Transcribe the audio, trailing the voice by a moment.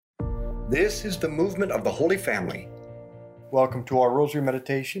This is the movement of the Holy Family. Welcome to our Rosary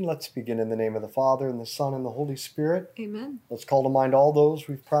Meditation. Let's begin in the name of the Father, and the Son, and the Holy Spirit. Amen. Let's call to mind all those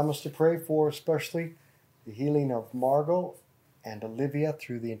we've promised to pray for, especially the healing of Margot and Olivia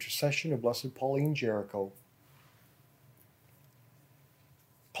through the intercession of Blessed Pauline Jaricot.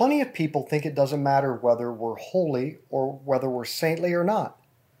 Plenty of people think it doesn't matter whether we're holy or whether we're saintly or not.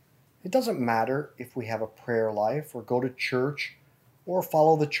 It doesn't matter if we have a prayer life or go to church or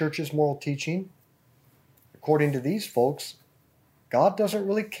follow the church's moral teaching. According to these folks, God doesn't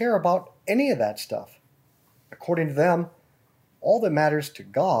really care about any of that stuff. According to them, all that matters to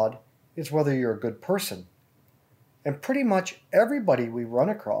God is whether you're a good person. And pretty much everybody we run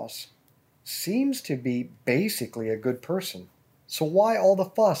across seems to be basically a good person. So why all the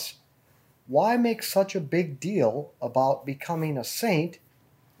fuss? Why make such a big deal about becoming a saint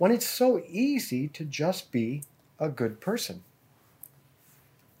when it's so easy to just be a good person?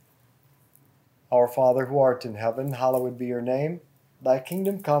 Our Father, who art in heaven, hallowed be your name. Thy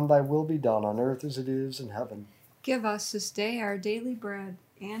kingdom come, thy will be done on earth as it is in heaven. Give us this day our daily bread,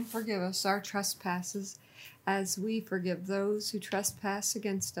 and forgive us our trespasses, as we forgive those who trespass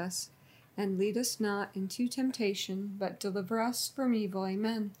against us. And lead us not into temptation, but deliver us from evil.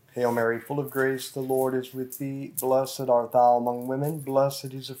 Amen. Hail Mary, full of grace, the Lord is with thee. Blessed art thou among women,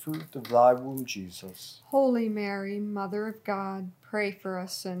 blessed is the fruit of thy womb, Jesus. Holy Mary, Mother of God, pray for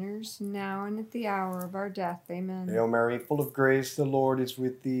us sinners, now and at the hour of our death. Amen. Hail Mary, full of grace, the Lord is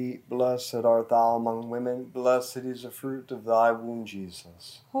with thee. Blessed art thou among women, blessed is the fruit of thy womb,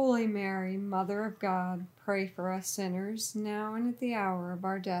 Jesus. Holy Mary, Mother of God, pray for us sinners, now and at the hour of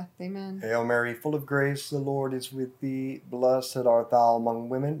our death. Amen. Hail Mary, full of grace, the Lord is with thee. Blessed art thou among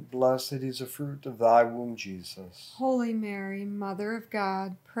women, blessed is the fruit of thy womb, Jesus. Holy Mary, Mother of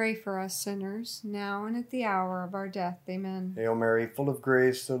God, pray for us sinners, now and at the hour of our death. Amen. Hail Mary, full of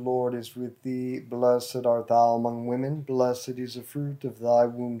grace, the Lord is with thee. Blessed art thou among women, blessed is the fruit of thy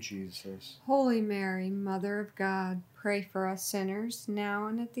womb, Jesus. Holy Mary, Mother of God, pray for us sinners, now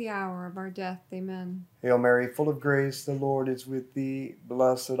and at the hour of our death. Amen. Hail Mary, full of grace, the Lord is with thee.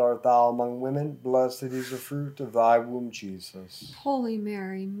 Blessed art thou among women, blessed is the fruit of thy womb, Jesus. Holy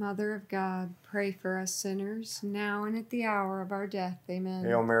Mary, Mother of God, pray for us sinners, now and at the hour of our death. Amen.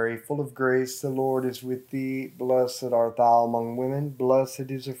 Hail Mary, full of grace, the Lord is with thee. Blessed art thou among women, blessed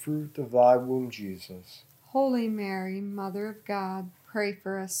is the fruit of thy womb, Jesus. Holy Mary, Mother of God, pray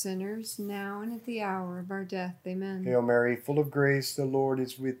for us sinners, now and at the hour of our death. Amen. Hail Mary, full of grace, the Lord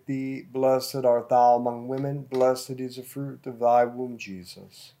is with thee. Blessed art thou among women, blessed is the fruit of thy womb,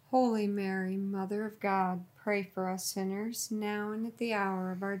 Jesus. Holy Mary, Mother of God, pray for us sinners, now and at the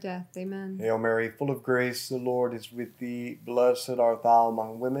hour of our death. Amen. Hail Mary, full of grace, the Lord is with thee. Blessed art thou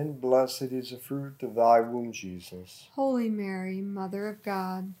among women, blessed is the fruit of thy womb, Jesus. Holy Mary, Mother of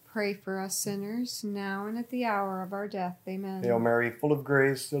God, pray for us sinners, now and at the hour of our death. Amen. Hail Mary, full of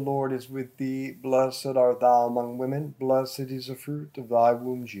grace, the Lord is with thee. Blessed art thou among women, blessed is the fruit of thy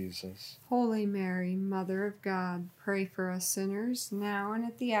womb, Jesus. Holy Mary, Mother of God, pray for us sinners, now and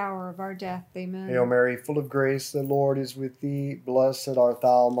at the hour of our death. Amen. Hail Mary, full of grace, the Lord is with thee. Blessed art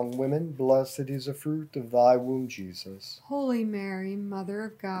thou among women, blessed is the fruit of thy womb, Jesus. Holy Mary, Mother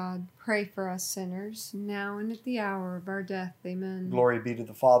of God, pray for us sinners, now and at the hour of our death. Amen. Glory be to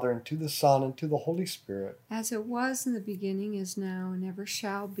the Father, and to the Son, and to the Holy Spirit. As it was in the beginning, is now, and ever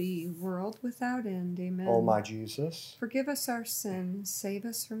shall be, world without end. Amen. O my Jesus, forgive us our sins, save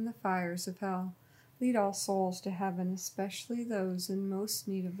us from the fires of hell. Lead all souls to heaven, especially those in most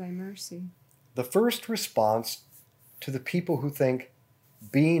need of thy mercy. the first response to the people who think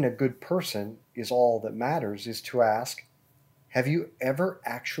being a good person is all that matters is to ask, have you ever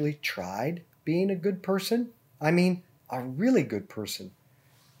actually tried being a good person? I mean, a really good person.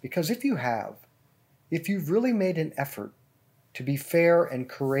 Because if you have, if you've really made an effort to be fair and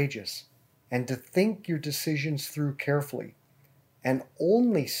courageous, and to think your decisions through carefully, and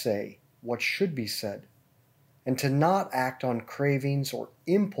only say what should be said, and to not act on cravings or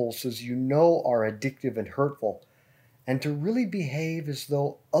impulses you know are addictive and hurtful, and to really behave as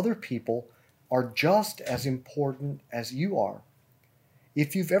though other people are just as important as you are.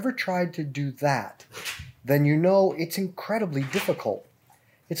 If you've ever tried to do that, then you know it's incredibly difficult.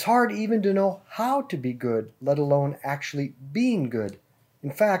 It's hard even to know how to be good, let alone actually being good.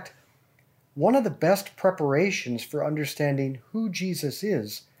 In fact, one of the best preparations for understanding who Jesus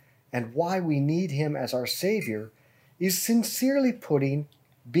is and why we need him as our Savior is sincerely putting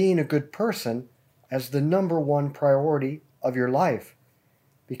being a good person as the number one priority of your life.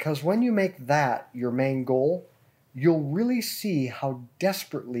 Because when you make that your main goal, you'll really see how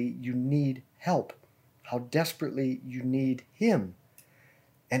desperately you need help, how desperately you need him.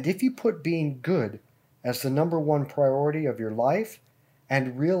 And if you put being good as the number one priority of your life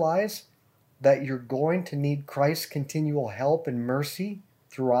and realize that you're going to need Christ's continual help and mercy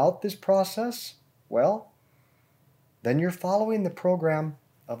throughout this process, well, then you're following the program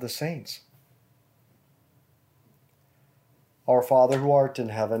of the saints. Our Father who art in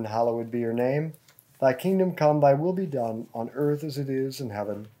heaven, hallowed be your name. Thy kingdom come, thy will be done, on earth as it is in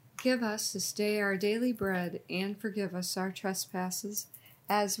heaven. Give us this day our daily bread, and forgive us our trespasses,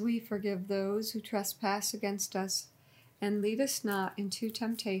 as we forgive those who trespass against us. And lead us not into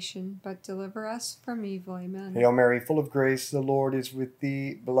temptation, but deliver us from evil. Amen. Hail Mary, full of grace, the Lord is with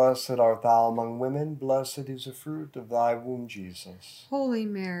thee. Blessed art thou among women. Blessed is the fruit of thy womb, Jesus. Holy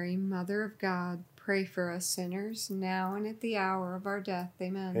Mary, Mother of God, pray for us sinners, now and at the hour of our death.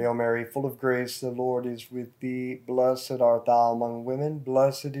 Amen. Hail Mary, full of grace, the Lord is with thee. Blessed art thou among women.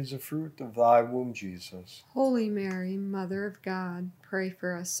 Blessed is the fruit of thy womb, Jesus. Holy Mary, Mother of God, pray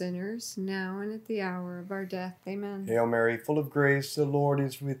for us sinners, now and at the hour of our death. Amen. Hail Mary, full of grace, the Lord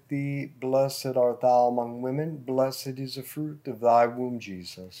is with thee. Blessed art thou among women. Blessed is the fruit of thy womb,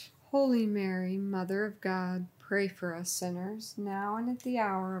 Jesus. Holy Mary, Mother of God, pray for us sinners, now and at the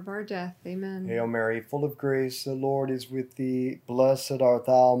hour of our death. Amen. Hail Mary, full of grace, the Lord is with thee. Blessed art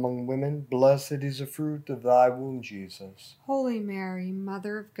thou among women. Blessed is the fruit of thy womb, Jesus. Holy Mary,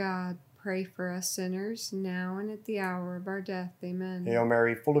 Mother of God, pray for us sinners, now and at the hour of our death. Amen. Hail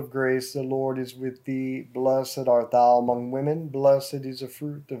Mary, full of grace, the Lord is with thee. Blessed art thou among women. Blessed is the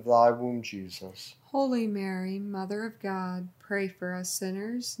fruit of thy womb, Jesus. Holy Mary, Mother of God, pray for us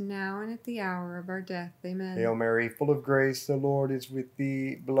sinners, now and at the hour of our death. Amen. Hail Mary, full of grace, the Lord is with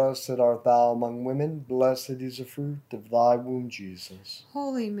thee. Blessed art thou among women. Blessed is the fruit of thy womb, Jesus.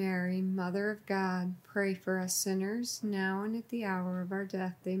 Holy Mary, Mother of God, pray for us sinners, now and at the hour of our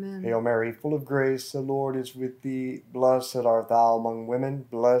death. Amen. Hail Mary, full of grace, the Lord is with thee. Blessed art thou among women.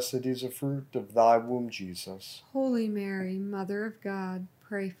 Blessed is the fruit of thy womb, Jesus. Holy Mary, Mother of God,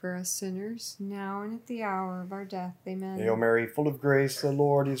 pray for us sinners, now and at the hour of our death. Amen. Hail Mary, full of grace, the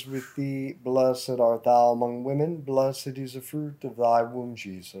Lord is with thee. Blessed art thou among women. Blessed is the fruit of thy womb,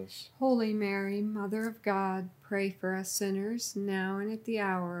 Jesus. Holy Mary, Mother of God, pray for us sinners, now and at the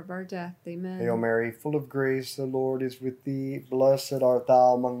hour of our death. Amen. Hail Mary, full of grace, the Lord is with thee. Blessed art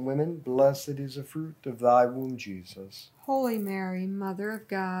thou among women. Blessed is the fruit of thy womb, Jesus. Holy Mary, Mother of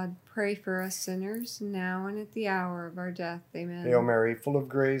God, pray for us sinners, now and at the hour of our death. Amen. Hail Mary, full of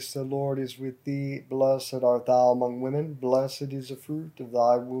grace, the Lord is with thee. Blessed art thou among women. Blessed is the fruit of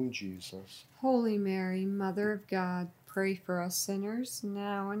thy womb, Jesus. Holy Mary, Mother of God, pray for us sinners,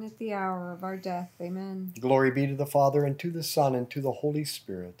 now and at the hour of our death. Amen. Glory be to the Father, and to the Son, and to the Holy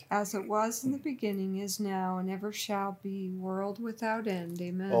Spirit. As it was in the beginning, is now, and ever shall be, world without end.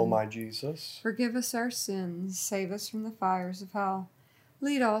 Amen. O my Jesus, forgive us our sins, save us from the fires of hell.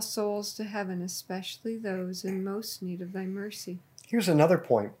 Lead all souls to heaven, especially those in most need of thy mercy. here's another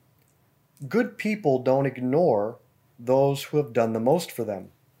point. Good people don't ignore those who have done the most for them.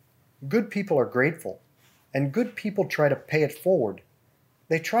 Good people are grateful, and good people try to pay it forward.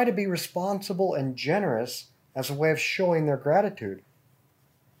 They try to be responsible and generous as a way of showing their gratitude.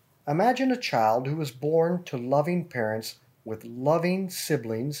 Imagine a child who was born to loving parents with loving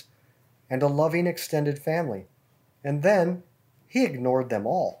siblings and a loving extended family, and then he ignored them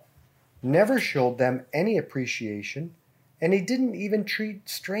all, never showed them any appreciation, and he didn't even treat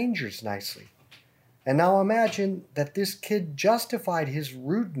strangers nicely. And now imagine that this kid justified his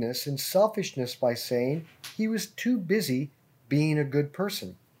rudeness and selfishness by saying he was too busy being a good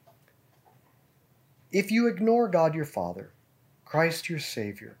person. If you ignore God your Father, Christ your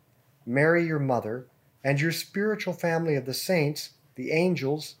Savior, Mary your Mother, and your spiritual family of the saints, the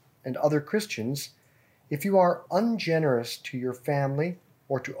angels, and other Christians, if you are ungenerous to your family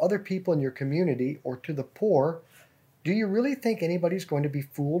or to other people in your community or to the poor, do you really think anybody's going to be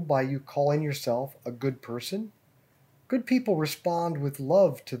fooled by you calling yourself a good person? Good people respond with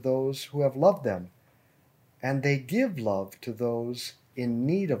love to those who have loved them, and they give love to those in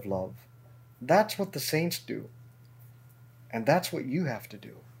need of love. That's what the saints do, and that's what you have to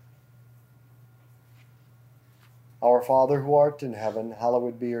do. Our Father who art in heaven,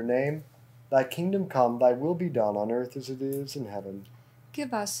 hallowed be your name. Thy kingdom come, thy will be done on earth as it is in heaven.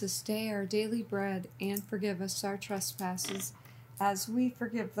 Give us this day our daily bread, and forgive us our trespasses, as we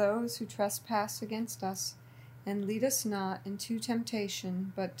forgive those who trespass against us. And lead us not into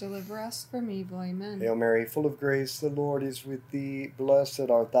temptation, but deliver us from evil. Amen. Hail Mary, full of grace, the Lord is with thee. Blessed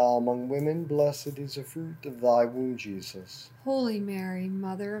art thou among women, blessed is the fruit of thy womb, Jesus. Holy Mary,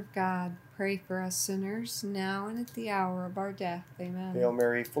 Mother of God, pray for us sinners, now and at the hour of our death. Amen. Hail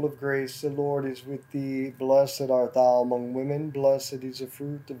Mary, full of grace, the Lord is with thee. Blessed art thou among women, blessed is the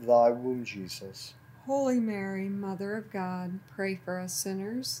fruit of thy womb, Jesus. Holy Mary, Mother of God, pray for us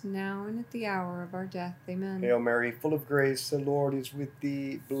sinners, now and at the hour of our death. Amen. Hail Mary, full of grace, the Lord is with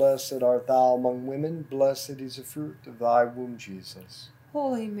thee. Blessed art thou among women, blessed is the fruit of thy womb, Jesus.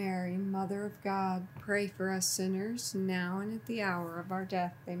 Holy Mary, Mother of God, pray for us sinners, now and at the hour of our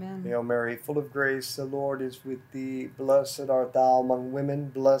death. Amen. Hail Mary, full of grace, the Lord is with thee. Blessed art thou among women,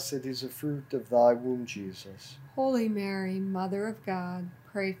 blessed is the fruit of thy womb, Jesus. Holy Mary, Mother of God,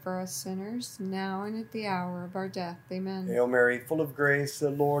 pray for us sinners, now and at the hour of our death. Amen. Hail Mary, full of grace, the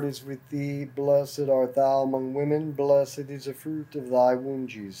Lord is with thee. Blessed art thou among women, blessed is the fruit of thy womb,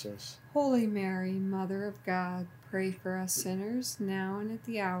 Jesus. Holy Mary, Mother of God, pray for us sinners, now and at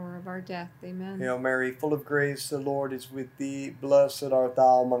the hour of our death. Amen. Hail Mary, full of grace, the Lord is with thee. Blessed art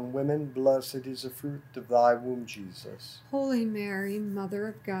thou among women, blessed is the fruit of thy womb, Jesus. Holy Mary, Mother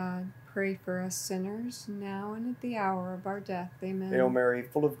of God, pray for us sinners, now and at the hour of our death. Amen. Hail Mary,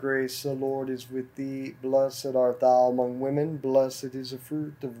 full of grace, the Lord is with thee. Blessed art thou among women, blessed is the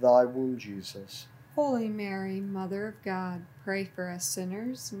fruit of thy womb, Jesus. Holy Mary, Mother of God, pray for us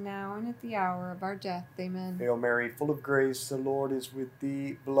sinners, now and at the hour of our death. Amen. Hail Mary, full of grace, the Lord is with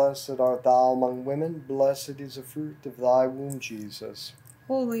thee. Blessed art thou among women, blessed is the fruit of thy womb, Jesus.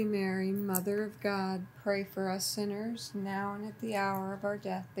 Holy Mary, Mother of God, pray for us sinners, now and at the hour of our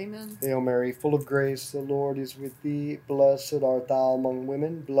death. Amen. Hail Mary, full of grace, the Lord is with thee. Blessed art thou among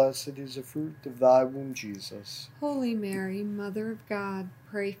women, blessed is the fruit of thy womb, Jesus. Holy Mary, Mother of God,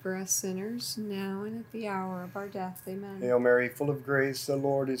 pray for us sinners, now and at the hour of our death. Amen. Hail Mary, full of grace, the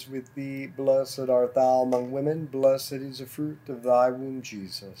Lord is with thee. Blessed art thou among women, blessed is the fruit of thy womb,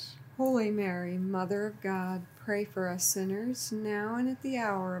 Jesus. Holy Mary, Mother of God, pray for us sinners, now and at the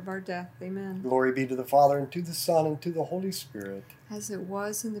hour of our death. Amen. Glory be to the Father, and to the Son, and to the Holy Spirit. As it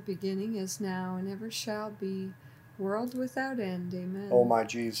was in the beginning, is now, and ever shall be, world without end. Amen. O my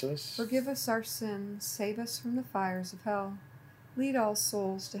Jesus, Forgive us our sins, save us from the fires of hell. Lead all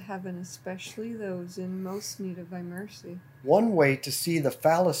souls to heaven, especially those in most need of thy mercy. one way to see the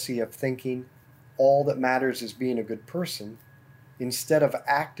fallacy of thinking all that matters is being a good person, instead of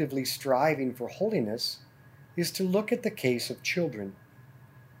actively striving for holiness, is to look at the case of children.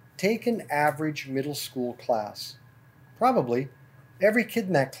 Take an average middle school class. Probably every kid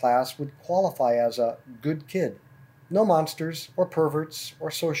in that class would qualify as a good kid. No monsters or perverts or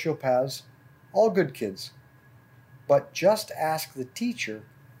sociopaths, all good kids. But just ask the teacher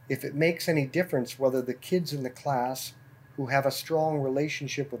if it makes any difference whether the kids in the class who have a strong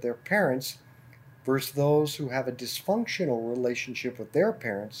relationship with their parents versus those who have a dysfunctional relationship with their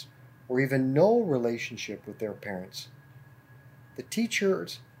parents or even no relationship with their parents. The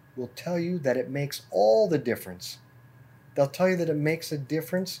teachers will tell you that it makes all the difference. They'll tell you that it makes a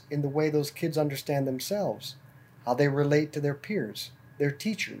difference in the way those kids understand themselves, how they relate to their peers, their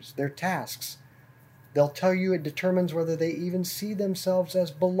teachers, their tasks. They'll tell you it determines whether they even see themselves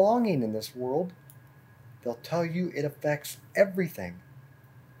as belonging in this world. They'll tell you it affects everything.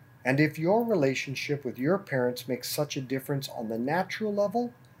 And if your relationship with your parents makes such a difference on the natural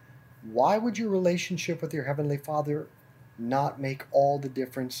level, why would your relationship with your Heavenly Father not make all the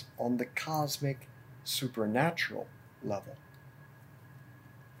difference on the cosmic, supernatural level?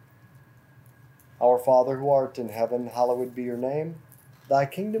 Our Father who art in heaven, hallowed be your name. Thy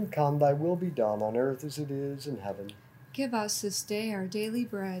kingdom come, thy will be done on earth as it is in heaven. Give us this day our daily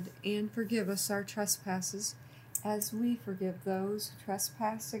bread, and forgive us our trespasses, as we forgive those who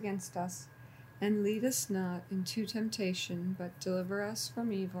trespass against us. And lead us not into temptation, but deliver us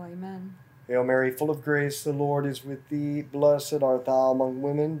from evil. Amen. Hail Mary, full of grace, the Lord is with thee. Blessed art thou among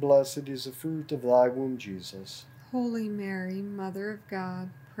women, blessed is the fruit of thy womb, Jesus. Holy Mary, Mother of God,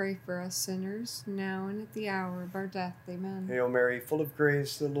 pray for us sinners, now and at the hour of our death. Amen. Hail Mary, full of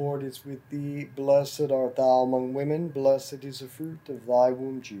grace, the Lord is with thee. Blessed art thou among women, blessed is the fruit of thy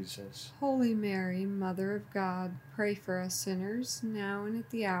womb, Jesus. Holy Mary, Mother of God, pray for us sinners, now and at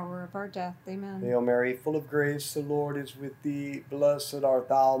the hour of our death. Amen. Hail Mary, full of grace, the Lord is with thee. Blessed art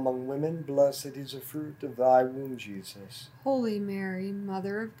thou among women, blessed is the fruit of thy womb, Jesus. Holy Mary,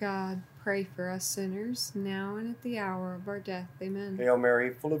 Mother of God, pray for us sinners, now and at the hour of our death. Amen. Hail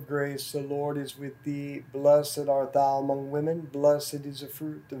Mary, full of grace, the Lord is with thee. Blessed art thou among women, blessed is the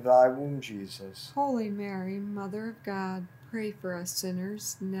fruit of thy womb, Jesus. Holy Mary, Mother of God, pray for us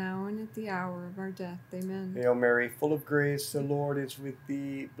sinners, now and at the hour of our death. Amen. Hail Mary, full of grace, the Lord is with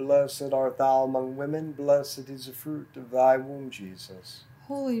thee. Blessed art thou among women, blessed is the fruit of thy womb, Jesus.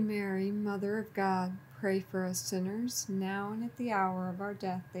 Holy Mary, Mother of God, pray for us sinners, now and at the hour of our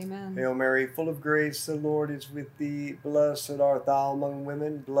death. Amen. Hail Mary, full of grace, the Lord is with thee. Blessed art thou among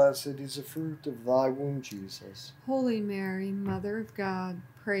women, blessed is the fruit of thy womb, Jesus. Holy Mary, Mother of God,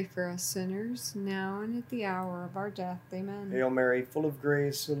 pray for us sinners, now and at the hour of our death. Amen. Hail Mary, full of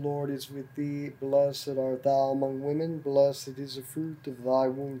grace, the Lord is with thee. Blessed art thou among women, blessed is the fruit of thy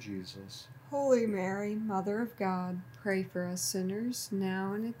womb, Jesus. Holy Mary, Mother of God, pray for us sinners,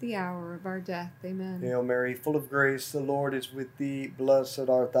 now and at the hour of our death. Amen. Hail Mary, full of grace, the Lord is with thee. Blessed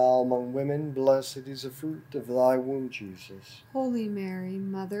art thou among women, blessed is the fruit of thy womb, Jesus. Holy Mary,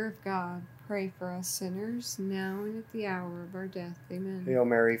 Mother of God, pray for us sinners, now and at the hour of our death. Amen. Hail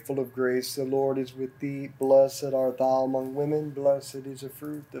Mary, full of grace, the Lord is with thee. Blessed art thou among women, blessed is the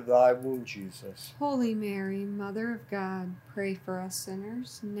fruit of thy womb, Jesus. Holy Mary, Mother of God, pray for us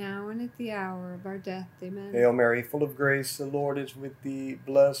sinners, now and at the hour of our death. Amen. Hail Mary, full of grace, the Lord is with thee.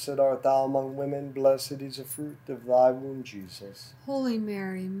 Blessed art thou among women, blessed is the fruit of thy womb, Jesus. Holy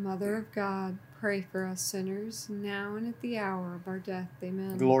Mary, Mother of God, pray for us sinners, now and at the hour of our death.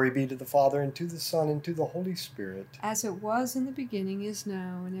 Amen. Glory be to the Father, and to the Son, and to the Holy Spirit. As it was in the beginning, is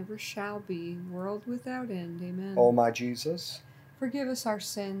now, and ever shall be, world without end. Amen. O my Jesus, forgive us our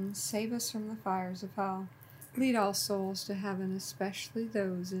sins, save us from the fires of hell. Lead all souls to heaven, especially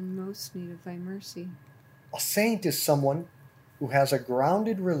those in most need of thy mercy. a saint is someone who has a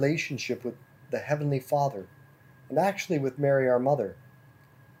grounded relationship with the Heavenly Father, and actually with Mary, our Mother.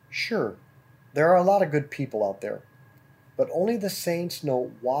 Sure, there are a lot of good people out there, but only the saints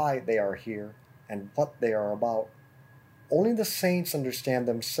know why they are here and what they are about. Only the saints understand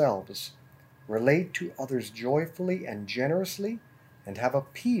themselves, relate to others joyfully and generously, and have a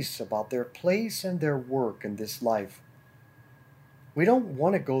peace about their place and their work in this life. We don't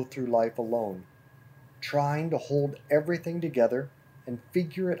want to go through life alone, trying to hold everything together and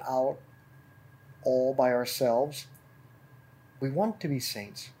figure it out all by ourselves. We want to be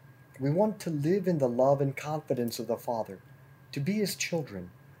saints. We want to live in the love and confidence of the Father, to be His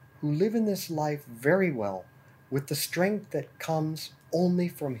children, who live in this life very well, with the strength that comes only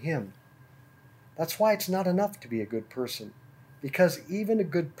from Him. That's why it's not enough to be a good person, because even a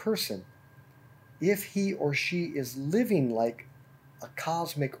good person, if he or she is living like a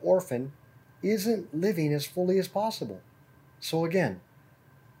cosmic orphan, isn't living as fully as possible. So again,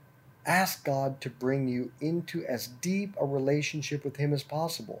 ask God to bring you into as deep a relationship with Him as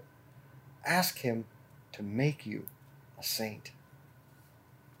possible. Ask Him to make you a saint.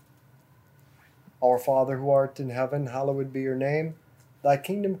 Our Father who art in heaven, hallowed be your name. Thy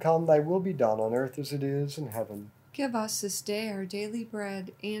kingdom come, thy will be done on earth as it is in heaven. Give us this day our daily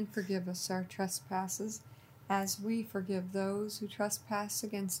bread, and forgive us our trespasses, as we forgive those who trespass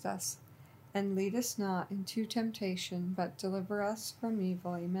against us. And lead us not into temptation, but deliver us from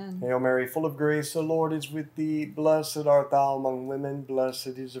evil. Amen. Hail Mary, full of grace, the Lord is with thee. Blessed art thou among women,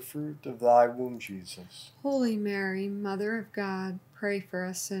 blessed is the fruit of thy womb, Jesus. Holy Mary, Mother of God, pray for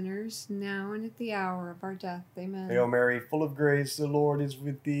us sinners, now and at the hour of our death. Amen. Hail Mary, full of grace, the Lord is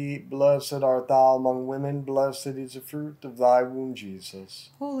with thee. Blessed art thou among women, blessed is the fruit of thy womb,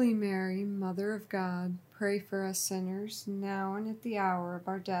 Jesus. Holy Mary, Mother of God, pray for us sinners, now and at the hour of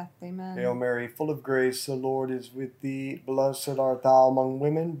our death. Amen. Hail Mary, full of grace, the Lord is with thee. Blessed art thou among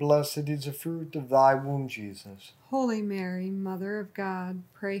women, blessed is the fruit of thy womb, Jesus. Holy Mary, Mother of God,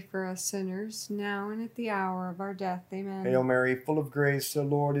 pray for us sinners, now and at the hour of our death. Amen. Hail Mary, full of grace, the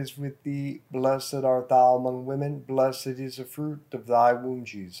Lord is with thee. Blessed art thou among women, blessed is the fruit of thy womb,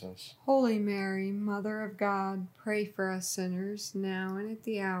 Jesus. Holy Mary, Mother of God, pray for us sinners, now and at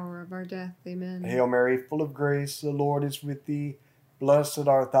the hour of our death. Amen. Hail Mary, full of grace, the Lord is with thee. Blessed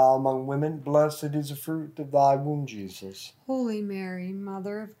art thou among women, blessed is the fruit of thy womb, Jesus. Holy Mary,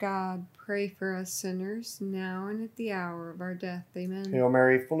 Mother of God, pray for us sinners, now and at the hour of our death. Amen. Hail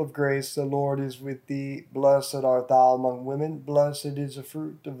Mary, full of grace, the Lord is with thee. Blessed art thou among women, blessed is the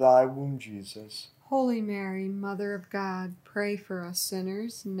fruit of thy womb, Jesus. Holy Mary, Mother of God, pray for us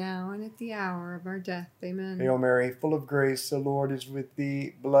sinners, now and at the hour of our death. Amen. Hail Mary, full of grace, the Lord is with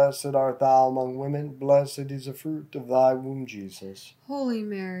thee. Blessed art thou among women, blessed is the fruit of thy womb, Jesus. Holy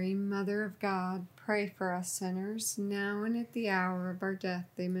Mary, Mother of God, pray for us sinners, now and at the hour of our death.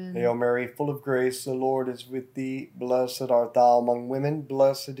 Amen. Hail Mary, full of grace, the Lord is with thee. Blessed art thou among women,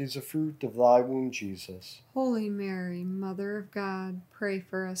 blessed is the fruit of thy womb, Jesus. Holy Mary, Mother of God, pray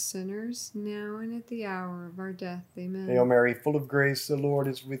for us sinners, now and at the hour of our death. Amen. Hail Mary, full of grace, the Lord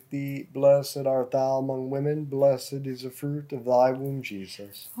is with thee. Blessed art thou among women, blessed is the fruit of thy womb,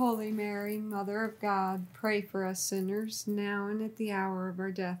 Jesus. Holy Mary, Mother of God, pray for us sinners, now and at the hour of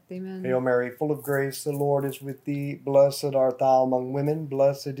our death. Amen. Hail Mary, full of grace, the Lord is with thee. Blessed art thou among women,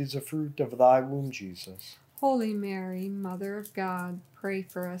 blessed is the fruit of thy womb, Jesus. Holy Mary, Mother of God, pray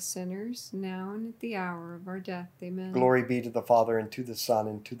for us sinners, now and at the hour of our death. Amen. Glory be to the Father, and to the Son,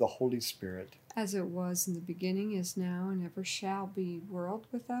 and to the Holy Spirit. As it was in the beginning, is now, and ever shall be, world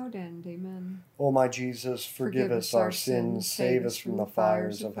without end. Amen. O my Jesus, forgive us our sins, save us from the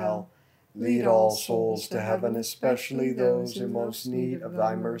fires of hell. Lead all souls to heaven, especially those in most need of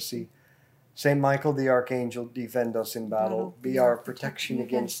thy mercy. Saint Michael the Archangel, defend us in battle. Be our protection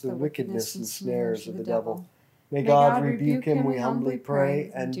against the wickedness and snares of the devil. May God rebuke him, we humbly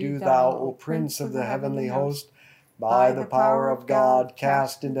pray, and do thou, O Prince of the heavenly host, by the power of God,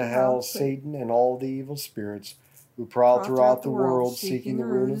 cast into hell Satan and all the evil spirits who prowl throughout the world, seeking the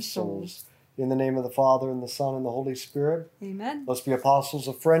ruin of souls. In the name of the Father, and the Son, and the Holy Spirit. Amen. Let's be apostles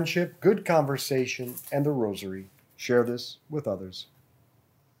of friendship, good conversation, and the rosary. Share this with others.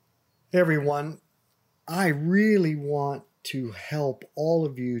 Hey everyone, I really want to help all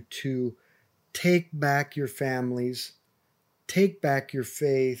of you to take back your families, take back your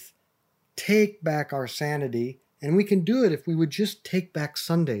faith, take back our sanity, and we can do it if we would just take back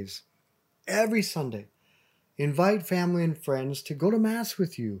Sundays. Every Sunday, invite family and friends to go to Mass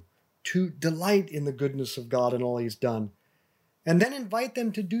with you, to delight in the goodness of God and all He's done, and then invite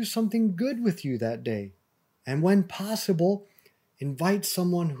them to do something good with you that day. And when possible, invite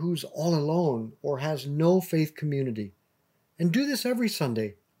someone who's all alone or has no faith community. And do this every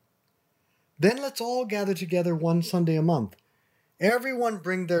Sunday. Then let's all gather together one Sunday a month. Everyone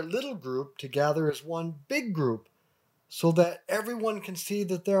bring their little group to gather as one big group so that everyone can see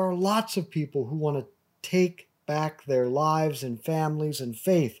that there are lots of people who want to take back their lives and families and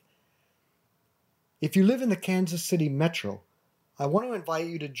faith. If you live in the Kansas City metro, I want to invite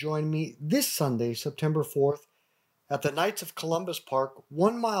you to join me this Sunday, September 4th, at the Knights of Columbus Park,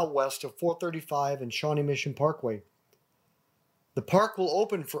 1 mile west of 435 and Shawnee Mission Parkway. The park will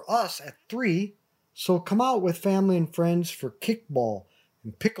open for us at 3, so come out with family and friends for kickball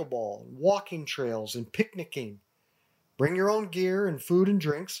and pickleball and walking trails and picnicking. Bring your own gear and food and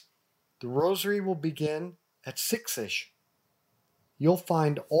drinks. The rosary will begin at 6-ish. You'll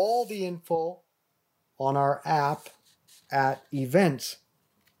find all the info on our app at events.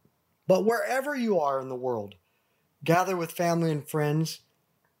 But wherever you are in the world, gather with family and friends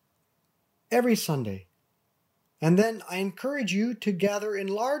every Sunday. And then I encourage you to gather in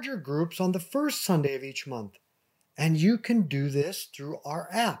larger groups on the first Sunday of each month. And you can do this through our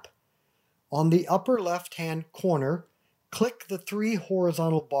app. On the upper left-hand corner, click the 3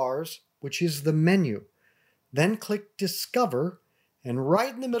 horizontal bars, which is the menu. Then click Discover, and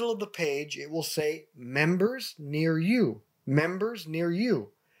right in the middle of the page, it will say Members Near You. Members Near You.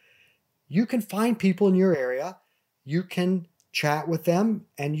 You can find people in your area, you can chat with them,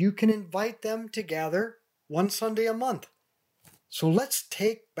 and you can invite them to gather one Sunday a month. So let's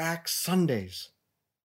take back Sundays.